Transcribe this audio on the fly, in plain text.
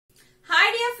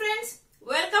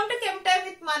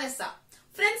Manasa.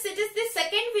 Friends, it is the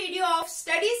second video of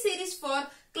study series for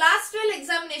Class 12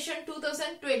 Examination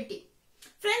 2020.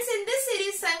 Friends, in this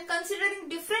series, I am considering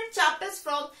different chapters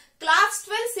from Class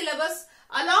 12 syllabus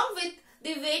along with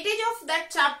the weightage of that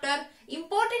chapter,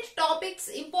 important topics,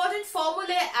 important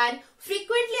formulae and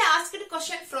frequently asked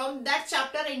question from that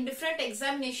chapter in different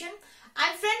examination.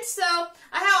 And friends,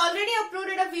 I have already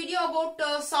uploaded a video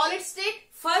about solid state,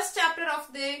 first chapter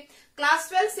of the Class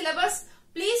 12 syllabus.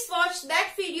 Please watch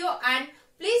that video and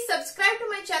please subscribe to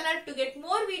my channel to get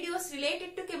more videos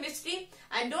related to chemistry,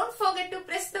 and don't forget to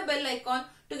press the bell icon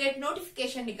to get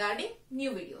notification regarding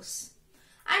new videos.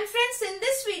 And friends, in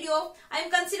this video, I am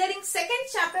considering second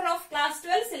chapter of Class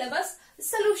 12 syllabus,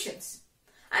 solutions.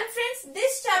 And friends,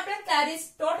 this chapter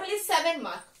carries totally 7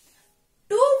 marks.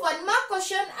 2 1-mark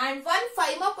question and 1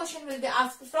 5-mark question will be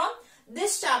asked from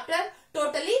this chapter.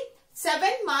 Totally 7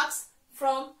 marks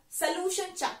from solution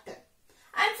chapter.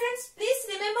 And friends, please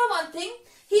remember one thing.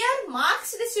 Here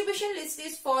marks distribution list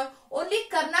is for only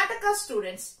Karnataka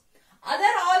students.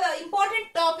 Other all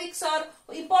important topics or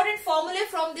important formulae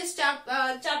from this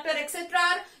chapter etc.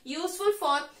 are useful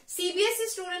for CBSE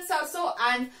students also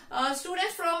and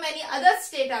students from any other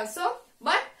state also.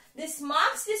 But this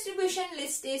marks distribution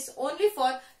list is only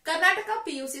for Karnataka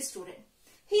PUC student.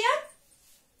 Here,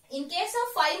 in case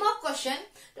of 5-mark question,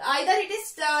 either it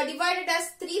is divided as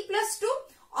 3 plus 2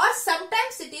 or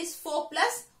sometimes it is 4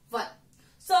 plus 1.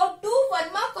 So, 2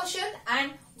 1-mark question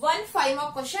and 1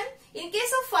 5-mark question. In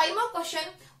case of 5-mark question,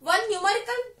 one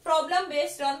numerical problem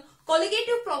based on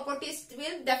colligative properties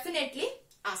will definitely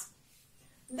ask.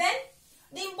 Then,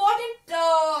 the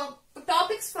important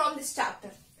topics from this chapter.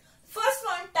 First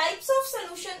one, types of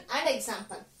solution and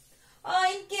example.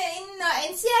 In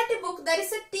NCERT book, there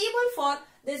is a table for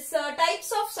this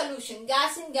types of solution,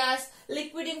 gas in gas,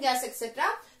 liquid in gas, etc.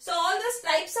 So all those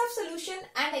types of solution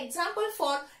and example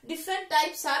for different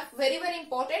types are very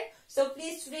important. So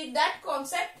please read that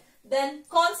concept. Then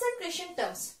concentration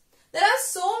terms. There are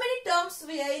so many terms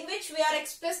in which we are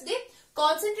expressed the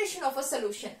concentration of a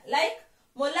solution, like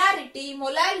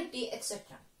molarity, etc.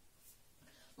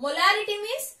 Molarity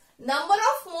means number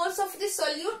of moles of the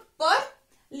solute per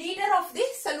liter of the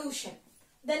solution.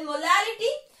 Then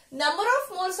molarity, number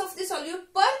of moles of the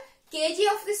solute per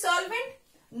kg of the solvent.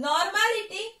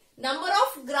 Normality, number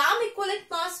of gram equivalent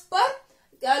mass per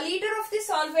liter of the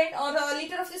solvent or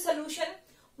liter of the solution.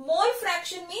 Mole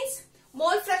fraction means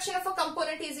mole fraction of a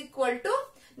component is equal to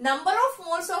number of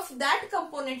moles of that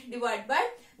component divided by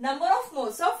number of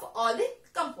moles of all the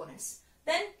components.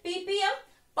 Then ppm,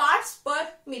 parts per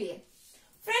million.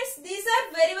 Friends, these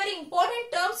are very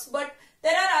important terms, but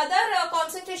there are other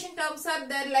concentration terms are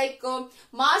there like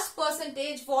mass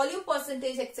percentage, volume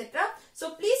percentage, etc.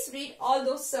 So please read all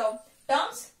those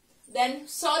terms. Then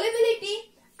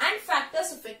solubility and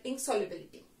factors affecting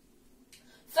solubility.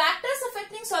 Factors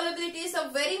affecting solubility is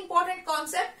a very important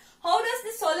concept. How does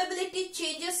the solubility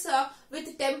changes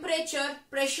with temperature,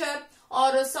 pressure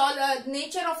or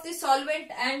nature of the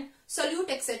solvent and solute,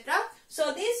 etc.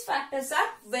 So these factors are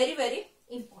very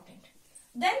important.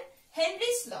 Then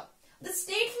Henry's law. The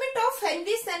statement of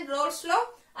Henry's and Rolle's law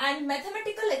and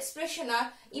mathematical expression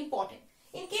are important.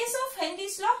 In case of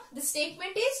Henry's law, the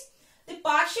statement is the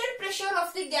partial pressure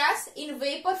of the gas in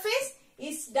vapor phase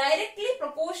is directly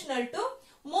proportional to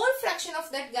mole fraction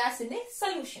of that gas in a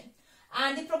solution.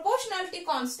 And the proportionality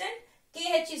constant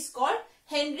Kh is called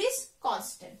Henry's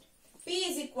constant. P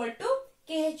is equal to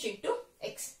Kh into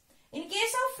X. In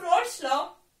case of Rolle's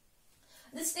law,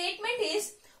 the statement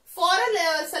is for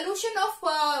a solution of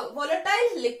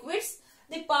volatile liquids,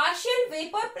 the partial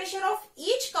vapor pressure of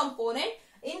each component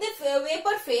in the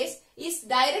vapor phase is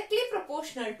directly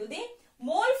proportional to the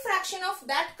mole fraction of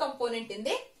that component in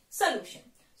the solution.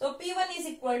 So P1 is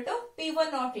equal to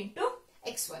P1 naught into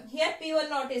X1. Here P1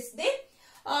 naught is the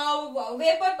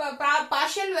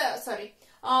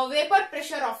vapor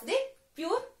pressure of the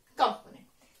pure component.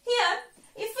 Here,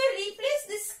 if we replace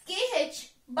this Kh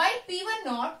by P1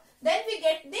 naught, then we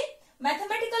get the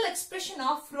mathematical expression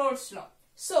of Rolle's law.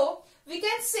 So, we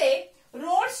can say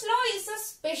Rolle's law is a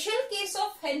special case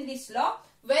of Henry's law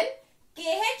when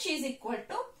Kh is equal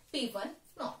to P1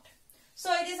 naught.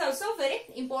 So, it is also very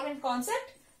important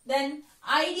concept. Then,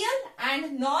 ideal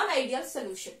and non-ideal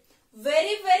solution.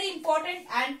 Very important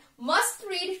and must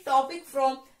read topic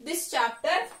from this chapter,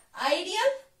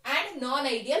 ideal and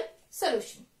non-ideal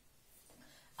solution.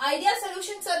 Ideal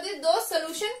solutions are those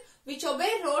solutions which obey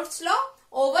Rolle's law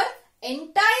over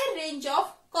entire range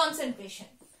of concentration,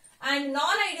 and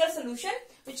non-ideal solution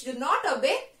which do not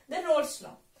obey the Rolle's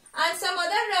law. And some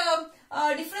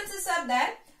other differences are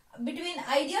there between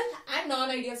ideal and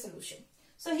non-ideal solution.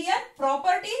 So here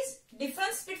properties,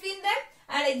 difference between them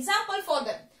and example for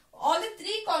them. All the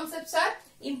three concepts are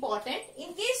important.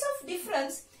 In case of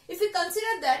difference, if we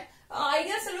consider that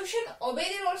ideal solution obey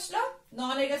the Rolle's law,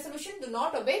 non-ideal solution do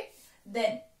not obey,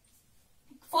 then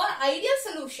for ideal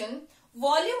solution,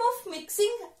 volume of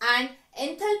mixing and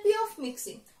enthalpy of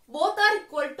mixing both are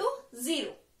equal to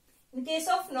 0. In case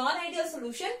of non-ideal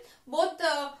solution, both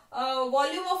the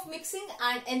volume of mixing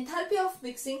and enthalpy of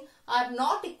mixing are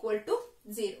not equal to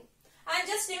 0. And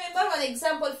just remember one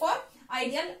example for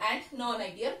ideal and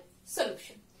non-ideal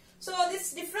solution. So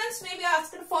this difference may be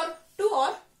asked for 2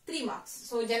 or 3 marks.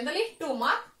 So generally 2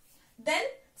 marks. Then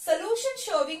solution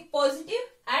showing positive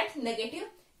and negative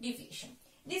deviation.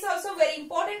 This is also very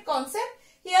important concept.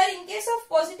 Here in case of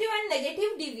positive and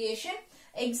negative deviation,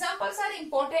 examples are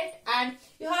important and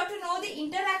you have to know the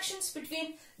interactions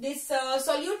between this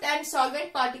solute and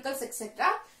solvent particles, etc.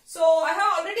 So I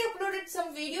have already uploaded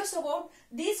some videos about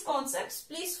these concepts.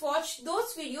 Please watch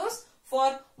those videos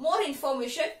for more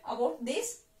information about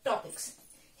these topics.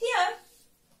 Here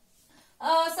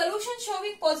solution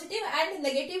showing positive and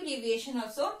negative deviation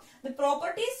also, the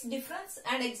properties, difference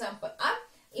and example are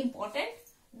important.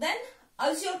 Then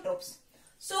azeotropes.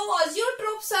 So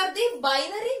azeotropes are the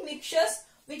binary mixtures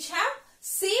which have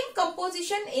same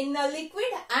composition in a liquid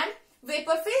and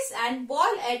vapor phase and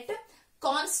boil at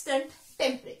constant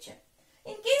temperature.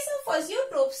 In case of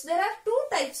azeotropes, there are 2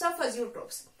 types of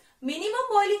azeotropes. Minimum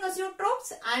boiling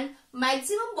azeotropes and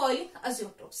maximum boiling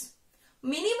azeotropes.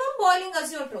 Minimum boiling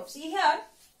azeotropes. Here,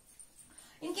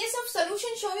 in case of solution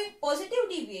showing positive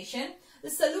deviation, the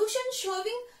solution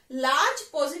showing large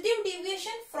positive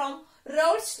deviation from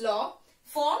Raoult's law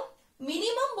form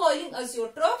minimum boiling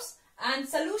azeotropes, and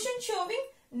solution showing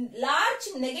large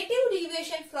negative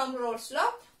deviation from Raoult's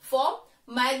law form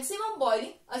maximum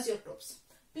boiling azeotropes.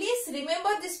 Please remember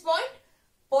this point.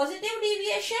 Positive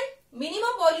deviation, minimum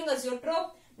boiling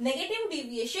azeotrope, negative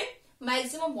deviation,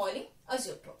 maximum boiling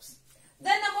azeotropes.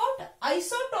 Then about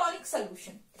isotonic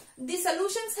solution. The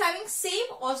solutions having same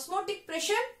osmotic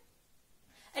pressure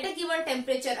at a given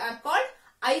temperature are called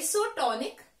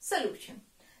isotonic solution.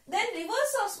 Then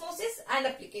reverse osmosis and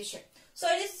application. So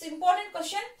it is important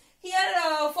question. Here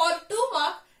for 2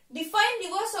 marks, define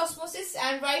reverse osmosis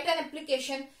and write an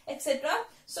application, etc.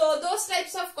 So those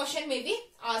types of question may be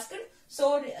asked.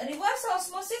 So reverse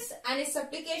osmosis and its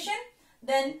application,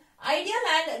 then ideal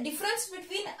and difference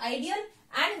between ideal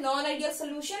and non-ideal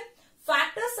solution,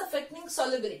 factors affecting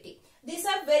solubility. These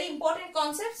are very important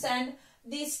concepts and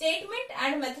the statement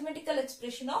and mathematical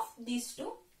expression of these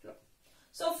 2.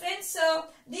 So friends,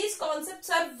 these concepts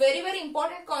are very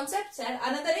important concepts, and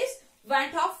another is Van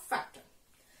 't Hoff factor.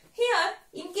 Here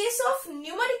in case of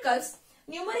numericals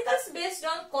based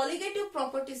on colligative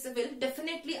properties will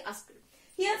definitely ask.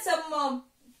 Here some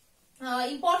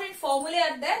important formulae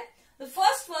are there. The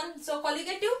first one, so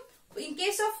colligative, in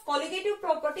case of colligative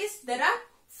properties there are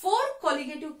 4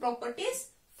 colligative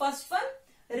properties. First one,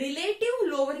 relative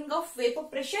lowering of vapor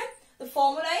pressure. The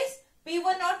formula is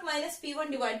P1 naught minus P1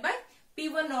 divided by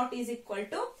P1 naught is equal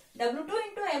to W2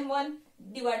 into M1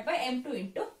 divided by M2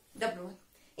 into W1.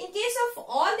 In case of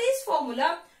all these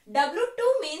formula,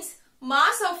 W2 means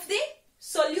mass of the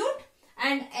solute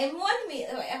and M2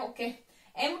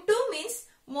 means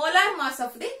molar mass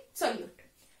of the solute.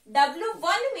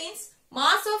 W1 means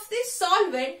mass of the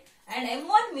solvent and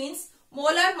M1 means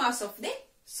molar mass of the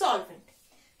solvent.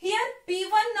 Here P1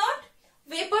 naught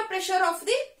vapor pressure of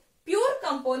the pure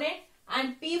component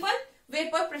and P1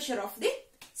 vapor pressure of the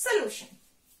solution.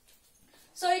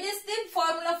 So it is the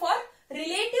formula for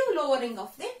relative lowering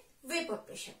of the vapor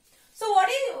pressure. So what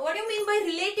do you mean by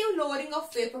relative lowering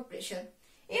of vapor pressure?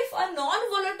 If a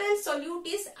non-volatile solute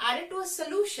is added to a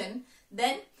solution,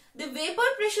 then the vapor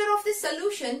pressure of the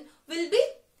solution will be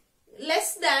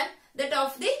less than that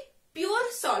of the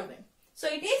pure solvent. So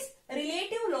it is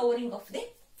relative lowering of the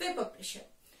vapor pressure.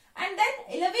 And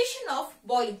then elevation of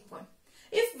boiling point.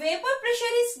 If vapor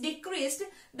pressure is decreased,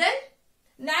 then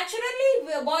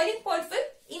naturally boiling point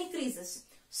will increases.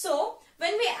 So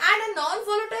when we add a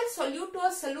non-volatile solute to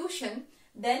a solution,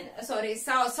 then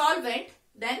solvent,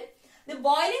 then the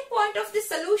boiling point of the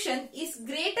solution is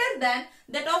greater than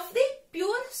that of the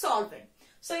pure solvent.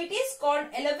 So it is called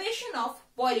elevation of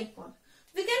boiling point.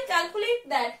 We can calculate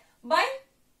that by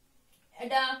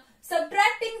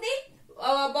subtracting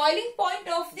the boiling point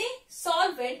of the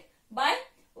solvent by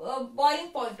boiling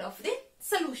point of the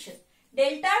solution.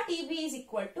 Delta TB is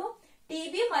equal to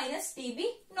TB minus TB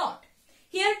naught.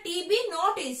 Here TB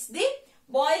naught is the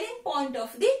boiling point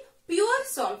of the pure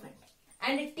solvent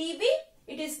and TB,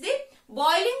 it is the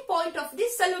boiling point of the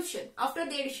solution after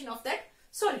the addition of that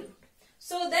solute.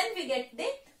 So then we get the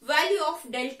value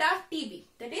of delta TB,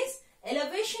 that is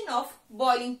elevation of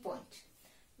boiling point.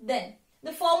 Then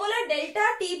the formula delta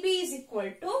TB is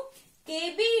equal to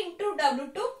Kb into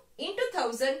W2 into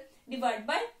 1000 divided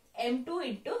by M2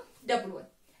 into W1.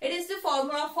 It is the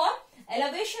formula for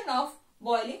elevation of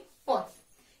boiling point.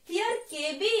 Here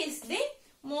Kb is the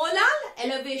molar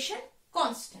elevation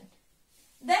constant.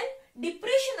 Then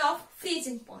depression of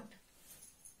freezing point.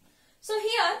 So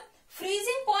here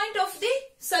freezing point of the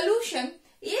solution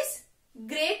is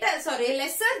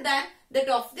lesser than that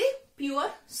of the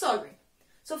pure solvent.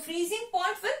 So freezing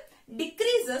point will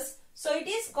decreases, so it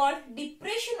is called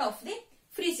depression of the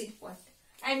freezing point.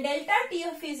 And delta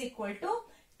TF is equal to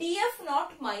TF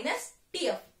naught minus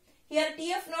TF. Here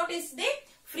TF naught is the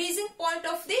freezing point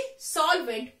of the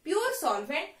solvent, pure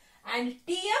solvent, and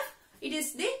TF, it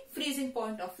is the freezing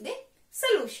point of the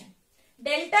solution.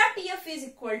 Delta TF is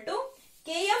equal to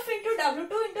Kf into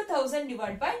W2 into 1000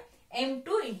 divided by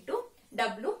M2 into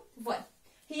W1.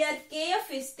 Here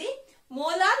Kf is the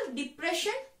molar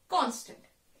depression constant.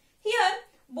 Here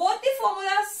both the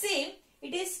formulas same,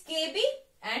 it is Kb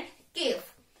and Kf.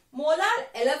 Molar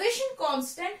elevation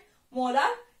constant,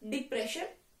 molar depression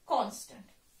constant.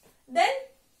 Then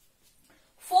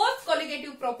fourth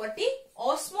colligative property,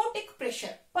 osmotic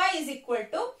pressure. Pi is equal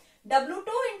to W2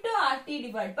 into RT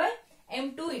divided by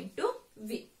M2 into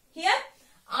V. Here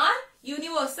R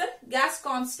universal gas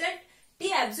constant,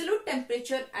 T absolute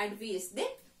temperature, and V is the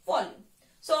volume.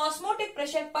 So osmotic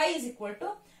pressure pi is equal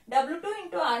to W2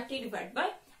 into RT divided by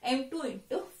M2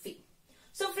 into V.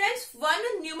 So friends,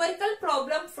 one numerical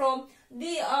problem from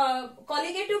the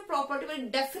colligative property will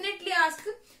definitely ask.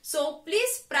 So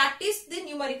please practice the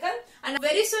numerical, and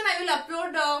very soon I will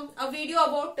upload a video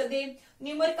about the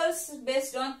numericals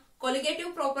based on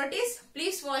colligative properties.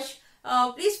 Please watch,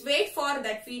 please wait for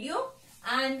that video.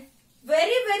 And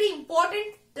very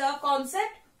important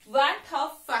concept, Van 't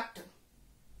Hoff factor.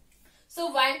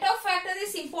 So Van 't Hoff factor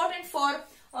is important for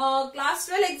class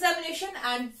 12 examination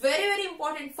and very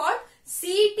important for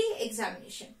CET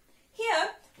examination. Here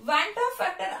Van 't Hoff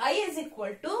factor I is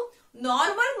equal to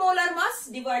normal molar mass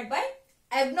divided by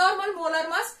abnormal molar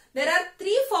mass. There are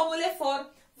three formulae for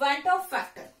Van 't Hoff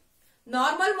factor.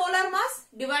 Normal molar mass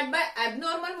divided by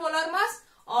abnormal molar mass,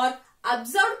 or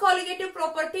observed colligative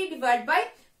property divided by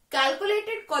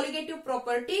calculated colligative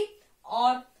property,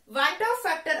 or Van 't Hoff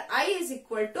factor I is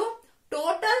equal to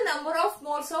total number of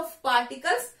moles of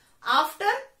particles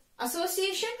after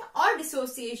association or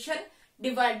dissociation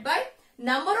divided by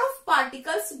number of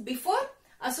particles before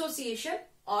association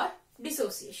or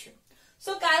dissociation.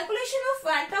 So calculation of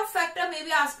Van 't Hoff factor may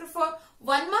be asked for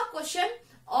 1 mark question,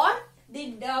 or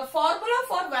the formula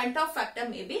for Van 't Hoff factor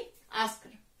may be asked.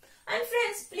 And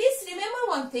friends, please remember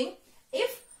one thing,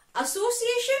 if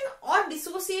association or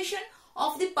dissociation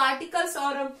of the particles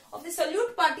or of the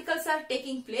solute particles are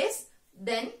taking place,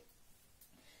 then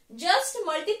just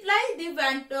multiply the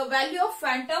value of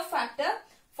Van 't Hoff factor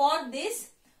for these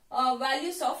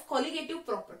values of colligative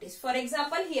properties. For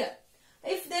example, here,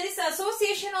 if there is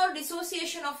association or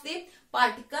dissociation of the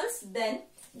particles, then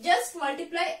just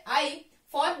multiply I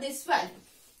for this value,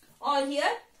 or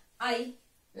here I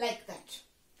like that.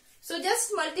 So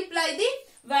just multiply the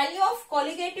value of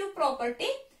colligative property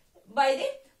by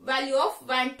the value of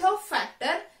Van 't Hoff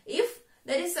factor if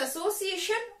there is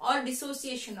association or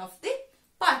dissociation of the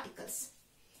particles.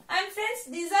 And friends,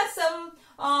 these are some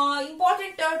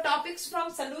important topics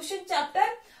from solution chapter,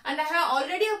 and I have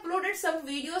already uploaded some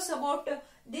videos about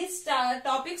these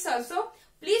topics also.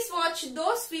 Please watch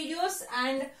those videos,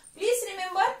 and please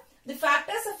remember the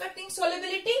factors affecting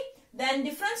solubility, then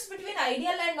difference between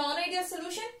ideal and non-ideal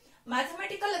solution,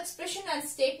 mathematical expression and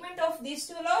statement of these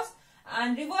two laws,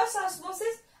 and reverse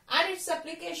osmosis and its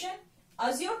application,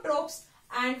 azeotropes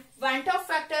and Van 't Hoff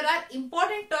factor are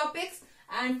important topics,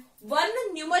 and one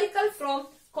numerical from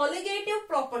colligative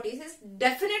properties is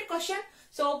definite question.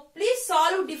 So please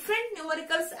solve different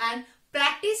numericals and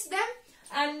practice them.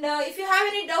 And if you have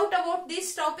any doubt about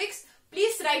these topics,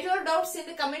 please write your doubts in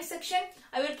the comment section.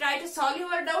 I will try to solve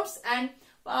your doubts, and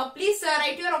please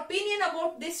write your opinion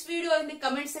about this video in the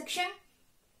comment section.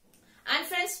 And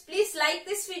friends, please like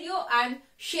this video and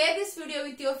share this video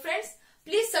with your friends.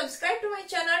 Please subscribe to my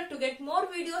channel to get more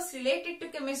videos related to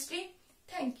chemistry.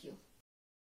 Thank you.